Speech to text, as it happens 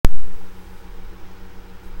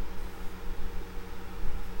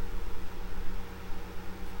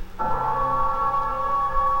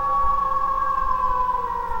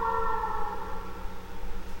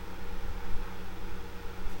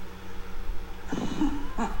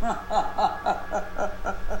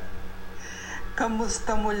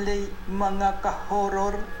Kamusta muli mga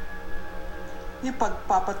ka-horror?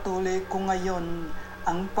 Ipagpapatuloy ko ngayon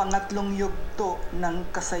ang pangatlong yugto ng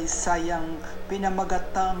kasaysayang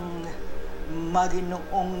pinamagatang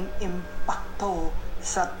Maginoong Impakto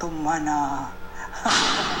sa Tumana.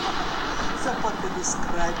 Sa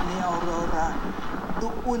pagdescribe ni Aurora,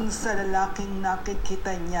 doon sa lalaking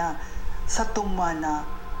nakikita niya sa Tumana,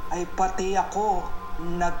 ay pati ako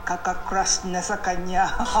nagkaka-crush na sa kanya.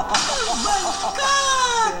 Oh my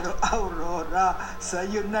God! Pero Aurora,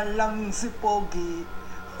 sa'yo na lang si Pogi.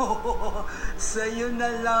 Sa'yo na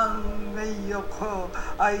lang, ayoko.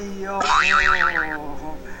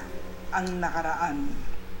 Ang nakaraan,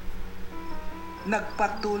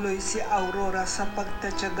 nagpatuloy si Aurora sa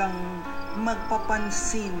pagtatyagang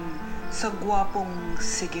magpapansin sa gwapong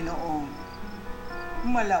si Ginoo.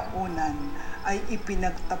 Malaunan ay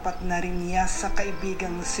ipinagtapat na rin niya sa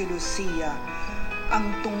kaibigang si Lucia ang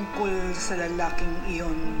tungkol sa lalaking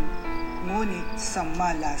iyon. Ngunit sa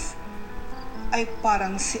malas ay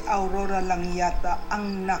parang si Aurora lang yata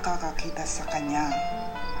ang nakakakita sa kanya.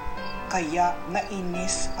 Kaya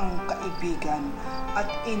nainis ang kaibigan at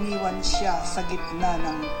iniwan siya sa gitna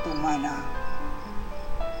ng Tumana.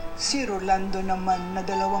 Si Rolando naman na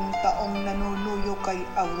 2 taong nanunuyo kay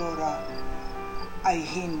Aurora ay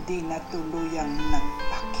hindi na tuluyang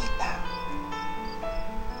nagpakita.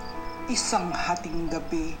 Isang hating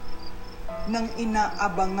gabi, nang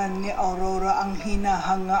inaabangan ni Aurora ang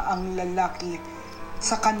hinahangaang lalaki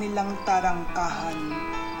sa kanilang tarangkahan,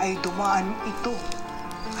 ay dumaan ito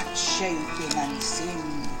at siya'y pinansin.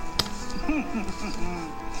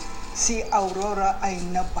 Si Aurora ay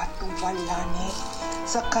nabatuwalani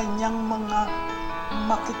sa kanyang mga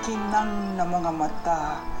makikinang na mga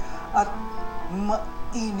mata at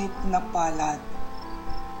mainit na palad.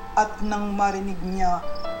 At nang marinig niya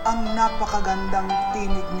ang napakagandang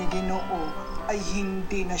tinig ni Ginoo, ay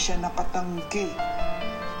hindi na siya nakatanggi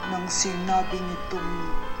nang sinabi nitong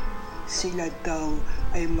sila daw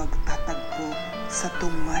ay magtatagpo sa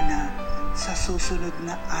Tumana sa susunod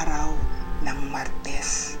na araw ng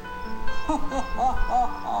Martes.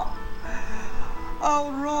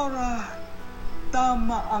 Aurora,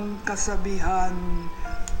 tama ang kasabihan,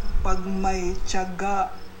 pag may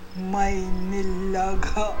tiyaga, may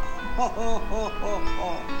nilaga.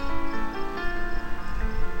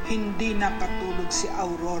 Hindi nakatulog si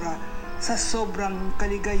Aurora sa sobrang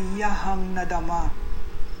kaligayahang nadama.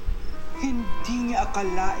 Hindi niya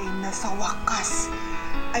akalain na sa wakas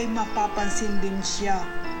ay mapapansin din siya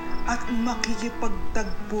at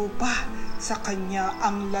makikipagtagpo pa sa kanya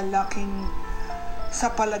ang lalaking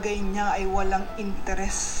sa palagay niya ay walang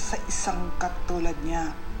interes sa isang katulad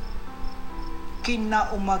niya.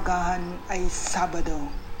 Kinaumagahan ay Sabado.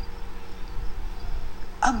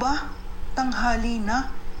 Aba, tanghali na.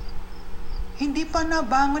 Hindi pa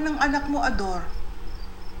nabangon ng anak mo, Ador.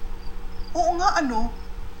 Oo nga, ano?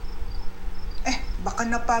 Baka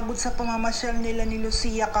napagod sa pamamasyal nila ni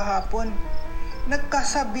Lucia kahapon.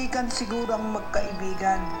 Nagkasabikan siguro ang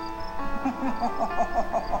magkaibigan.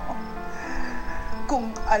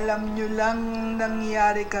 Kung alam nyo lang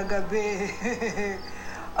nangyari kagabi,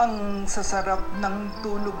 ang sasarap ng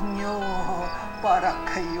tulog nyo para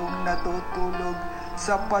kayong natutulog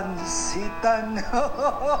sa pansitan.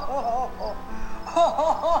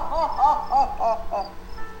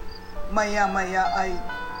 Maya-maya ay,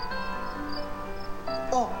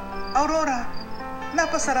 "Oh, Aurora,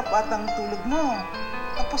 napasarap atang tulog mo.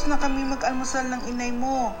 Tapos na kami mag-almusal ng inay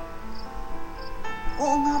mo."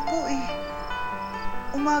 "Oo nga po eh.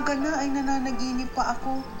 Umaga na ay nananaginip pa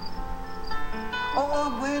ako."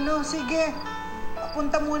 "Oo, bueno, sige.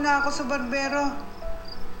 Papunta muna ako sa barbero.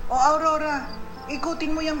 O Aurora,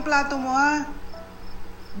 ikutin mo yung plato mo ha.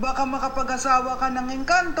 Baka makapag-asawa ka ng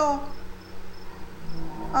engkanto."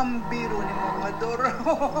 Ang biro ni Mga Dor.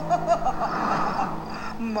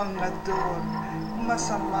 Mga Dor,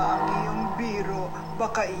 masama ang iyong biro.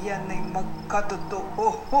 Baka iyan ay magkatotoo.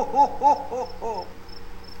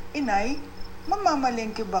 Inay,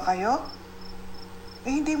 mamamalengke ba kayo?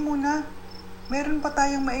 Hindi muna. Meron pa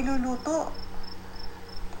tayong mailuluto.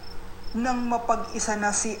 Nang mapag-isa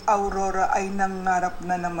na si Aurora ay nangarap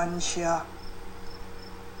na naman siya.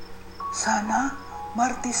 Sana,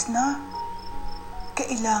 Martes na.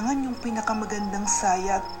 Kailangan yung pinakamagandang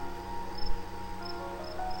sayat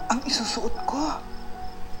ang isusuot ko.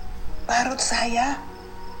 Parot saya.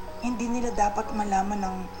 Hindi nila dapat malaman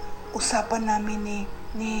ang usapan namin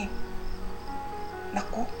ni...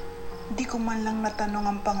 Naku, hindi ko man lang natanong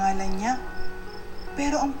ang pangalan niya.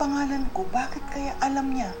 Pero ang pangalan ko, bakit kaya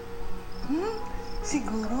alam niya?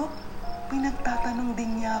 Siguro, Pinagtatanong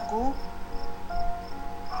din niya ako.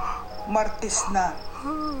 Martes na.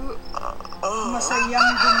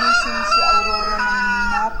 Masayang gumising si Aurora ng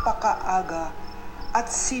napakaaga at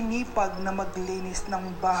sinipag na maglinis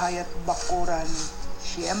ng bahay at bakuran.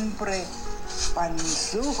 Siyempre,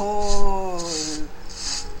 pansuhol.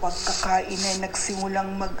 Pagkakain ay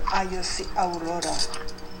nagsimulang mag-ayos si Aurora.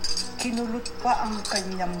 Kinulot pa ang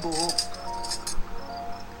kanyang buhok.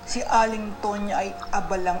 Si Aling Tonya ay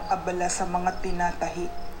abalang-abala sa mga tinatahi.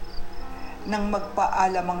 Nang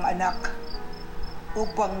magpaalam ang anak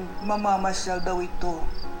upang mamamasyal daw ito,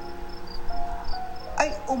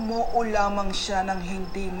 ay umuo lamang siya nang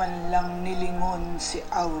hindi man lang nilingon si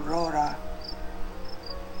Aurora.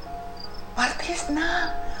 Martes na!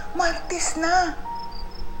 Martes na!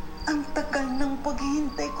 Ang tagal ng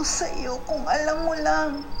paghihintay ko sa iyo, kung alam mo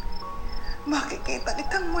lang. Makikita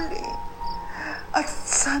kitang muli. At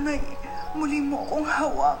sana'y muli mo akong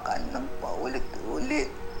hawakan ng paulit-ulit.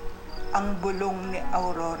 Ang bulong ni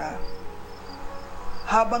Aurora.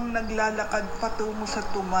 Habang naglalakad patungo sa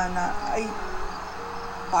tumana ay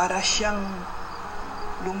para siyang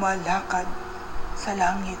lumalakad sa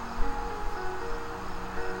langit.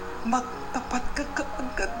 Magtapat ka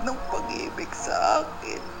kaagad ng pag-ibig sa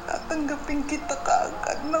akin. Tatanggapin kita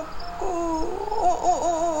kaagad. Naku,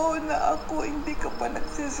 oo, na ako hindi ka pa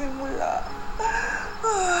nagsisimula.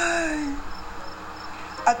 Ay.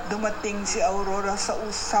 At dumating si Aurora sa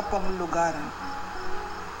usapang lugar.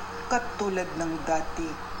 Katulad ng dati,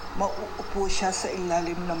 mauupo siya sa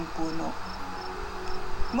ilalim ng puno.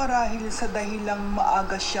 Marahil sa dahilang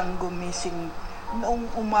maaga siyang gumising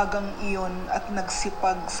noong umagang iyon at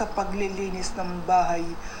nagsipag sa paglilinis ng bahay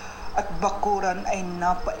at bakuran ay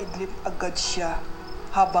napaidlip agad siya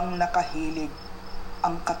habang nakahilig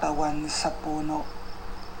ang katawan sa puno.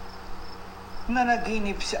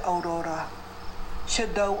 Nanaginip si Aurora. Siya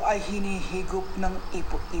daw ay hinihigop ng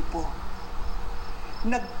ipo-ipo.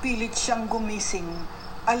 Nagpilit siyang gumising.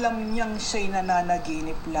 Alam niyang siya'y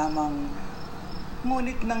nananaginip lamang.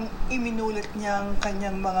 Ngunit nang iminulit niya ang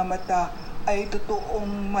kanyang mga mata, ay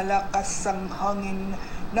totoong malakas ang hangin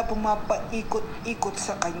na pumapaikot-ikot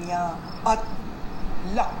sa kanya. At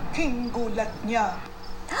laking gulat niya.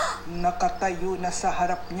 Nakatayo na sa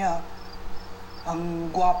harap niya ang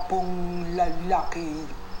gwapong lalaki.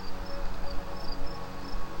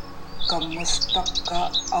 Kamusta ka,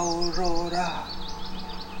 Aurora?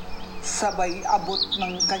 Sabay abot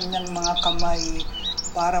ng kanyang mga kamay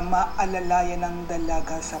para maalalayan ang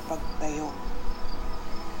dalaga sa pagtayo.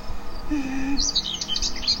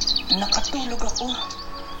 Nakatulog ako.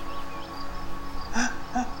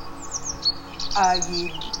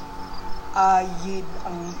 Ayid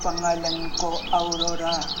ang pangalan ko,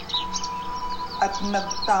 Aurora. At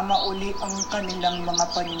nagtama uli ang kanilang mga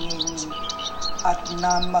paningin. At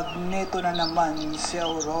namagneto na naman si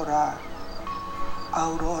Aurora.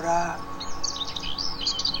 Aurora,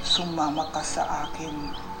 sumama ka sa akin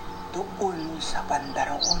doon sa banda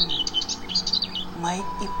roon. May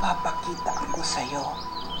ipapakita ako sa'yo.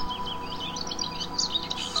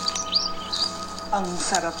 Ang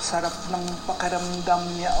sarap-sarap ng pakiramdam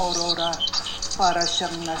ni Aurora, para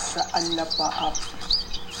siyang nasa alapaap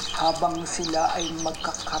habang sila ay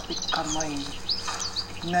magkakapit kamay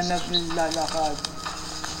na naglalakad.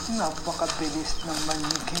 Napakabilis naman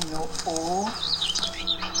ni Ginoo.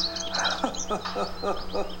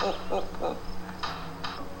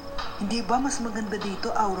 Hindi ba mas maganda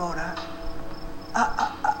dito, Aurora?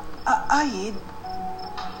 Ayid?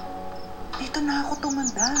 Dito na ako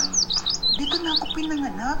tumanda. Dito na ako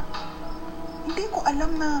pinanganak. Hindi ko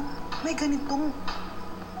alam na may ganitong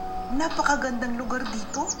napakagandang lugar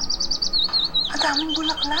dito. Ang daming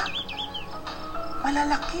bulaklak.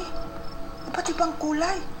 Malalaki. Iba't ibang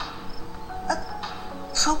kulay. At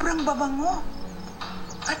sobrang babango.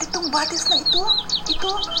 At itong batis na ito,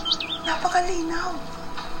 napakalinaw.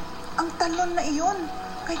 Ang talon na iyon,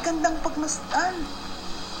 kay gandang pagmasdan.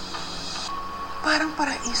 Parang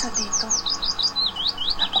paraiso dito.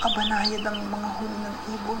 Napakabanayad ang mga huni ng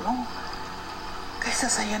ibon, kaysa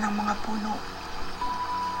saya ng mga puno.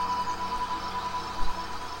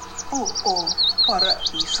 Oo,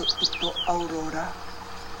 paraiso ito, Aurora.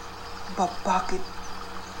 Bakit?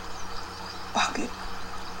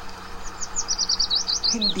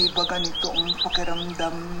 Hindi ba ganito ang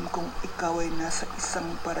pakiramdam kung ikaw ay nasa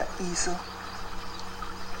isang paraiso?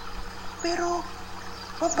 Pero,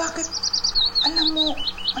 bakit? Alam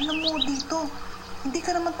mo dito, hindi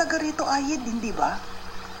ka naman taga rito, Ayid, hindi ba?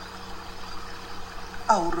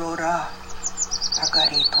 Aurora, taga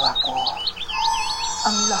rito ako.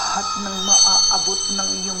 Ang lahat ng maaabot ng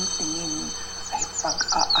iyong tingin ay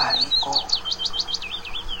pag-aari ko.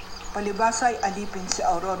 Palibasa ay alipin si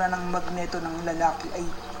Aurora ng magneto ng lalaki ay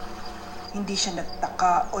hindi siya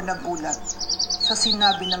nagtaka o nagulat sa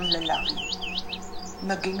sinabi ng lalaki.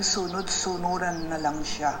 Naging sunod-sunuran na lang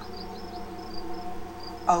siya.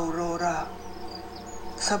 Aurora,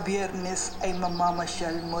 sa Biyernes ay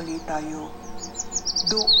mamamasyal muli tayo.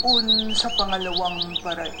 Doon sa pangalawang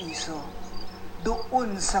paraiso.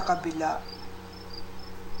 Doon sa kabila.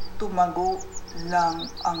 Tumago lang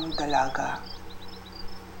ang dalaga.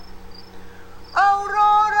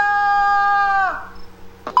 Aurora!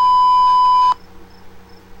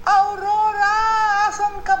 Aurora!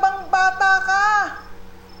 Asan ka bang bata ka?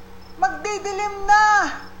 Magdidilim na!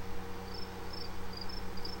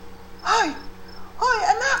 Hoy! Hoy,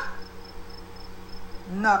 anak!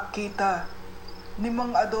 Nakita ni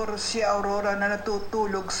Mang Ador si Aurora na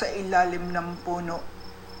natutulog sa ilalim ng puno.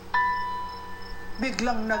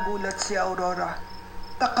 Biglang nagulat si Aurora.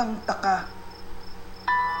 Takang-taka.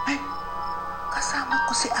 Ay, kasama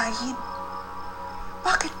ko si Ayid.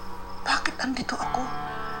 Bakit andito ako?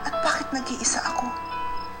 At bakit nag-iisa ako?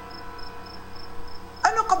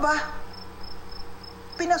 Ano ka ba?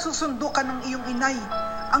 Pinasusundo ka ng iyong inay.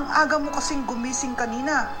 Ang aga mo kasing gumising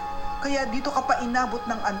kanina. Kaya dito ka pa inabot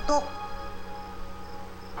ng antok.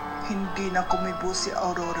 Hindi na kumibo si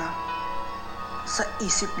Aurora. Sa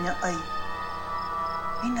isip niya ay,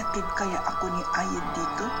 hinatid kaya ako ni Ayid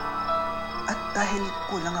dito? At dahil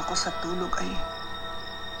kulang ako sa tulog ay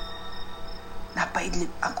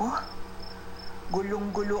napaidlip ako?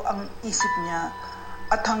 Gulong-gulo ang isip niya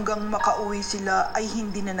at hanggang makauwi sila ay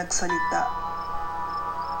hindi na nagsalita.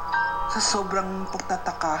 Sa sobrang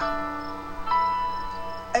pagtataka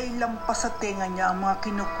ay lampas sa tenga niya ang mga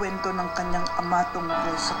kinukwento ng kanyang ama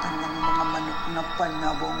tungkol sa kanyang mga manok na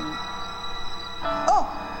panabong. Oh!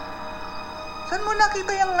 Saan mo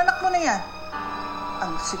nakita yung anak mo na yan?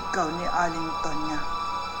 Ang sigaw ni Aling Tonya.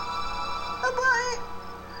 Aba eh,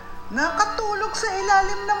 nakatulog sa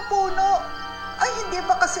ilalim ng puno. Ay, hindi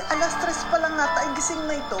ba kasi alas 3 pa lang ata ay gising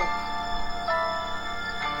na ito?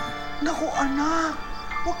 Naku anak,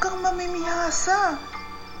 huwag kang mamimihasa.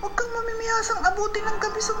 Huwag kang mamimihasang abutin ng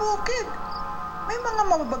gabi sa bukid. May mga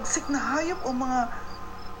mababagsik na hayop o mga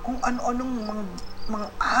kung ano-anong mga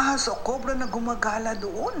ahas o kobra na gumagala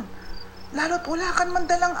doon. Lalo't wala kang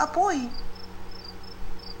mandalang apoy.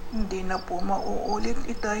 Hindi na po mauulit,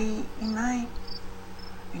 itay, inay.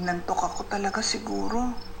 Inantok ako talaga siguro.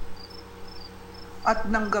 At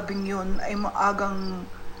nang gabing yun ay maagang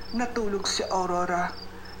natulog si Aurora.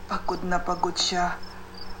 Pagod na pagod siya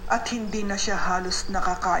at hindi na siya halos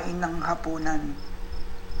nakakain ng hapunan.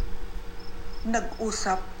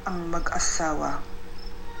 Nag-usap ang mag-asawa.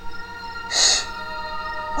 Shh!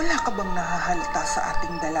 Wala ka bang nahahalata sa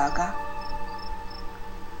ating dalaga?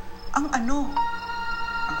 Ang ano?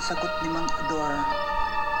 Ang sagot ni Mang Ador.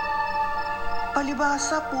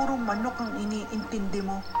 Palibasa, puro manok ang iniintindi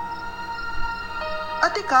mo.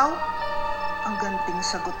 At ikaw? Ang ganting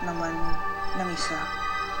sagot naman ng isa.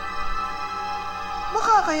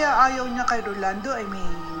 Baka kaya ayaw niya kay Rolando ay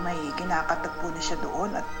may kinakatagpo na siya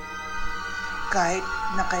doon at kahit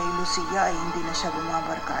na kay Lucia ay hindi na siya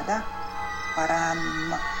bumabarkada para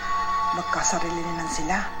magkasarili na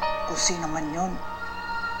sila kung sino man yun.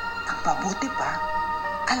 Ang mabuti pa,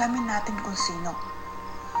 alamin natin kung sino.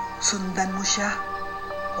 Sundan mo siya.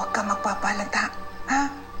 Huwag ka magpapalata, ha?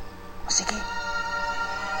 O sige.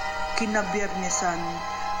 Kinabiyernesan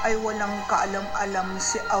ay walang kaalam-alam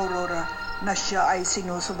si Aurora na siya ay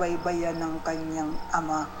sinusubaybayan ng kanyang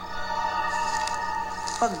ama.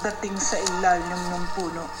 Pagdating sa ilalim ng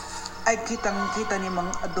puno, ay kitang-kita ni Mang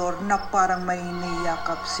Ador na parang may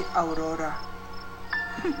niyakap si Aurora.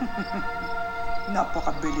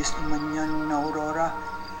 Napakabilis naman yan, Aurora.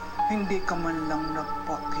 Hindi ka man lang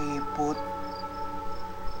nagpakipot.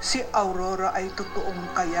 Si Aurora ay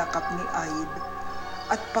totoong kayakap ni Ayid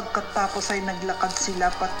at pagkatapos ay naglakad sila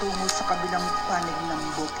patungo sa kabilang panig ng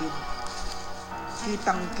bukid.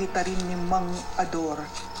 Kitang-kita rin ni Mang Ador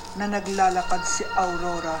na naglalakad si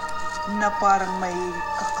Aurora na parang may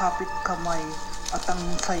kakapit kamay at ang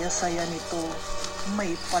saya-saya nito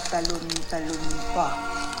may patalon-talon pa.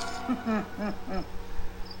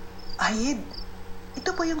 Ayid, ito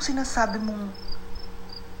ba yung sinasabi mong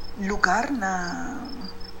lugar na...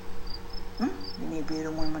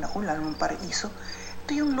 Binibiro mo naman ako, lalo mong paraiso.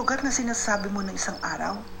 Ito yung lugar na sinasabi mo ng isang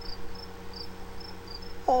araw?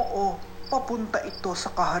 Oo, papunta ito sa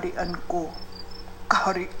kaharian ko.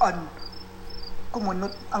 Kaharian.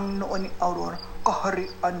 Kumunot ang noo ni Aurora.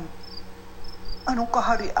 Kaharian. Anong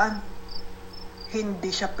kaharian? Hindi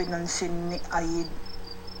siya pinansin ni Ayid.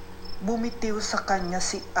 Bumitiw sa kanya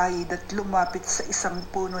si Ayid at lumapit sa isang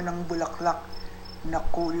puno ng bulaklak. na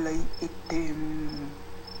kulay itim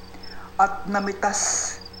at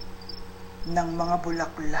namitas ng mga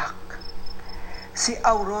bulaklak. Si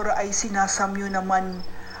Aurora ay sinasamyo naman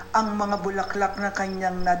ang mga bulaklak na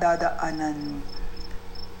kanyang nadadaanan.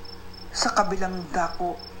 Sa kabilang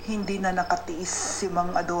dako, hindi na nakatiis si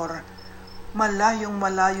Mang Ador. Malayong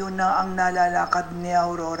malayo na ang nalalakad ni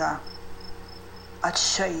Aurora. At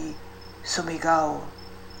siya'y sumigaw.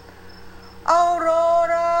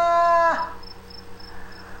 Aurora!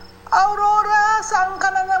 Aurora! Saan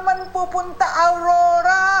ka na naman pupunta,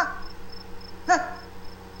 Aurora? Na,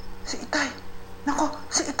 si Itay. Nako,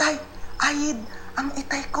 si Itay. Ayid, ang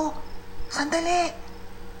Itay ko. Sandali.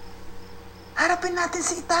 Harapin natin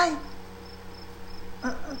si Itay.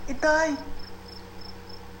 Itay.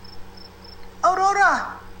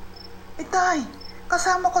 Aurora. Itay,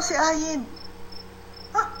 kasama ko si Ayid.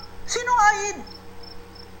 Ha? Sinong Ayid?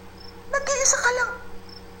 Nag-iisa ka lang.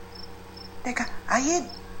 Teka, Ayid.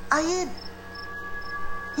 Ayid.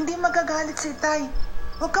 Hindi magagalit si Itay.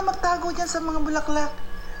 Huwag ka magtago dyan sa mga bulaklak.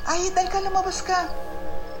 Ayid, ay ka, lumabas ka.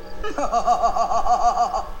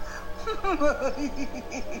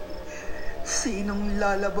 Sinong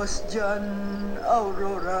lalabas dyan,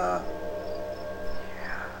 Aurora?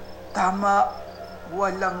 Tama,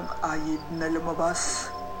 walang Ayid na lumabas.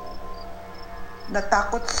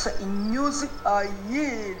 Natakot sa inyo si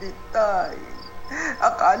Ayid, Itay.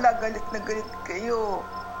 Akala galit na galit kayo.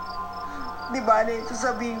 Di ba,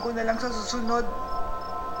 sasabihin ko na lang sa susunod.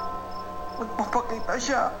 Magpapakita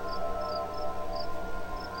siya.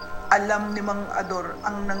 Alam ni Mang Ador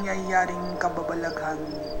ang nangyayaring kababalaghan.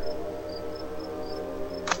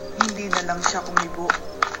 Hindi na lang siya kumibo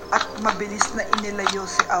at mabilis na inilayo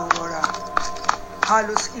si Aurora.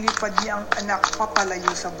 Halos ilipad niya ang anak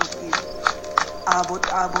papalayo sa bukid.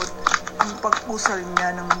 Abot-abot ang pag-usal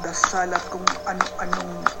niya ng dasal at kung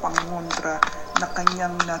ano-anong pangontra na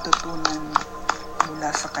kanyang natutunan mula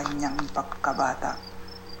sa kanyang pagkabata.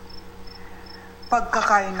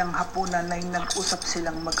 Pagkakain ng hapunan ay nag-usap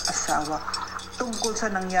silang mag-asawa tungkol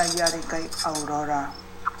sa nangyayari kay Aurora,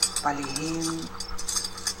 palihim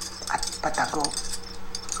at patago.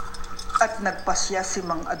 At nagpasya si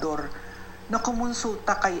Mang Ador na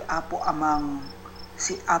kumonsulta kay Apo Amang.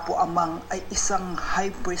 Si Apo Amang ay isang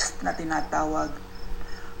high priest na tinatawag,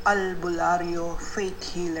 albularyo,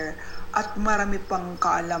 faith healer at marami pang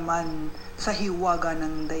kaalaman sa hiwaga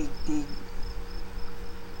ng daigdig.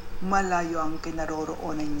 Malayo ang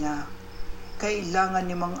kinaroroonan niya. Kailangan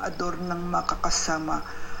ni Mang Ador ng makakasama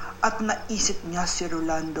at naisip niya si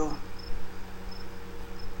Rolando.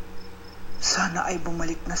 Sana ay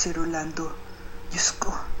bumalik na si Rolando. Diyos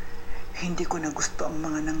ko, hindi ko na gusto ang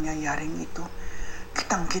mga nangyayaring ito.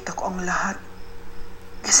 Kitang-kita ko ang lahat.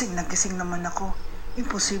 Gising na gising naman ako.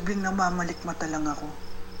 Imposibleng namamalik mata lang ako.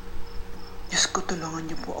 Diyos ko, tulungan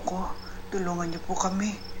niyo po ako. Tulungan niyo po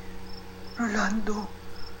kami.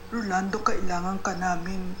 Rolando, kailangan ka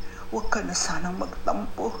namin. Huwag ka na sanang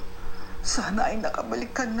magtampo. Sana ay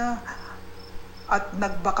nakabalik ka na. At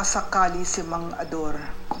nagbakasakali si Mang Ador.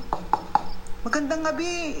 Magandang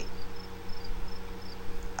gabi.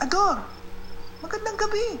 Ador, magandang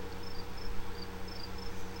gabi.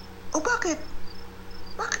 O bakit?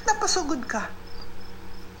 Bakit napasugod ka?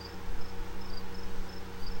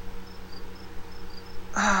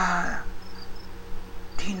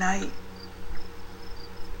 Tinay,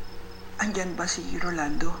 andyan ba si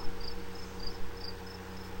Rolando?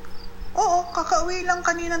 Oo, kakauwi lang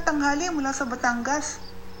kaninang tanghali mula sa Batangas.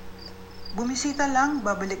 Bumisita lang,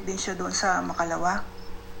 babalik din siya doon sa Makalawa.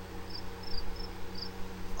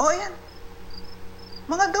 O, ayan.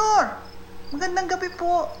 Mga Dor, magandang gabi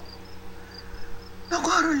po. Naku,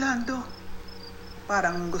 Rolando.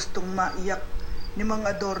 Parang gustong maiyak ni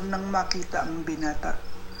Mga Dor nang makita ang binata.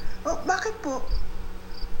 O, bakit po?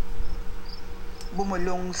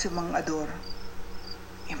 Bumulong si Mang Ador.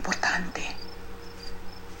 Importante.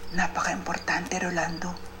 Napaka-importante,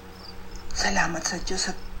 Rolando. Salamat sa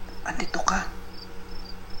Diyos at andito ka.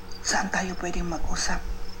 Saan tayo pwedeng mag-usap?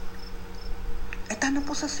 Eh, tanong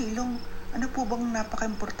po sa silong, ano po bang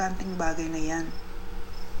napaka-importanting bagay na yan?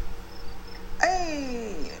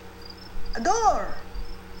 Ay, Ador!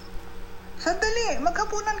 Sandali,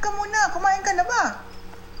 maghapunan ka muna. Kumain ka na ba?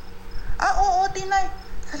 Oo, Tinay.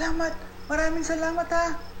 Salamat. Maraming salamat,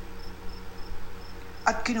 ha.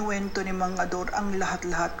 At kinuwento ni Mang Ador ang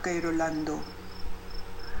lahat-lahat kay Rolando.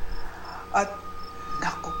 At,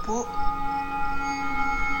 naku po.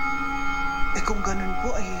 Eh kung ganun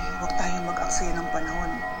po, huwag tayong mag-aksaya ng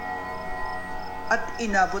panahon. At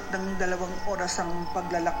inabot ng 2 oras ang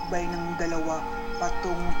paglalakbay ng dalawa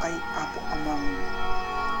patungo kay Apo Amang.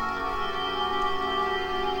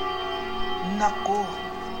 Nako,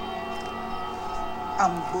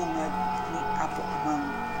 ang bungad ni Apo Amang.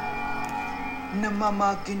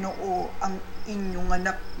 Namamaginoo ang inyong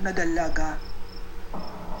anak na dalaga.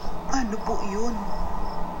 Ano po yun?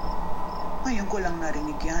 Ngayon ko lang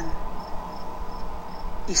narinig yan.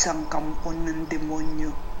 Isang kampon ng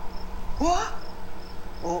demonyo. What?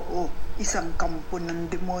 Oo, isang kampon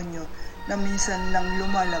ng demonyo na minsan lang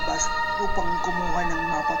lumalabas upang kumuha ng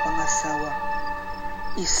mapapangasawa.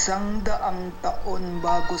 100 taon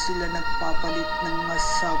bago sila nagpapalit ng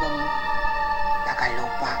masawang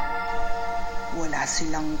tagalupa. Wala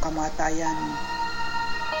silang kamatayan.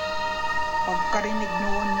 Pagkarinig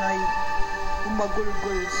noon ay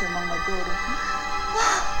umagulgol sa mga doro.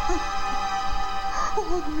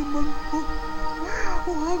 Huwag naman po.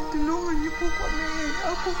 Huwag, tulungan niyo po kami.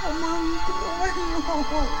 Apo Amang, tulungan niyo.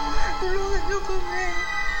 Tulungan niyo kami.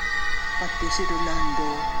 Pati si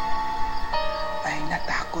Rolando ay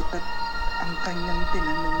natakot at ang kanyang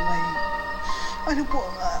tinanong ay, ano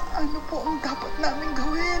po ang dapat namin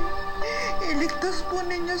gawin? Iligtas po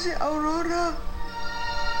ninyo si Aurora.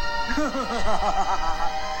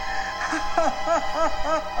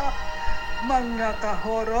 Mga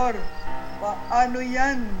ka-horror, paano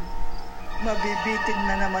yan? Mabibitin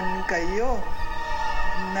na naman kayo.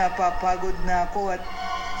 Napapagod na ako at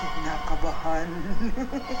kinakabahan.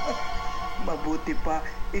 Mabuti pa,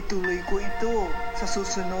 ituloy ko ito sa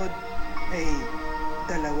susunod.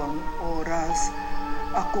 2 oras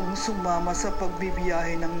akong sumama sa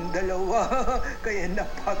pagbibiyahe ng 2. Kaya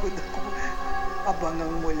napagod ako.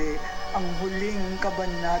 Abangang muli ang huling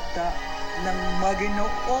kabanata ng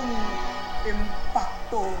Maginoong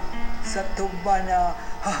Impakto sa Tubana.